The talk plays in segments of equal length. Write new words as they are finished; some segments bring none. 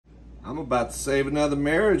I'm about to save another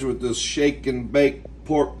marriage with this shake and bake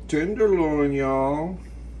pork tenderloin, y'all.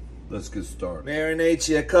 Let's get started. Marinate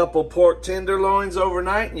you a couple pork tenderloins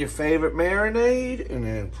overnight in your favorite marinade, and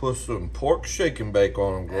then put some pork shake and bake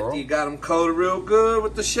on them, girl. After you got them coated real good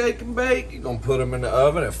with the shake and bake, you're gonna put them in the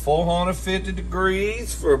oven at 450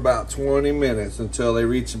 degrees for about 20 minutes until they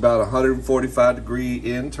reach about 145 degree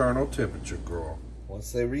internal temperature, girl.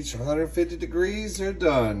 Once they reach 150 degrees, they're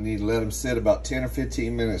done. You need to let them sit about 10 or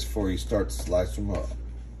 15 minutes before you start to slice them up.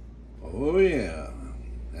 Oh yeah,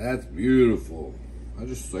 that's beautiful. I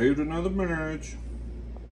just saved another marriage.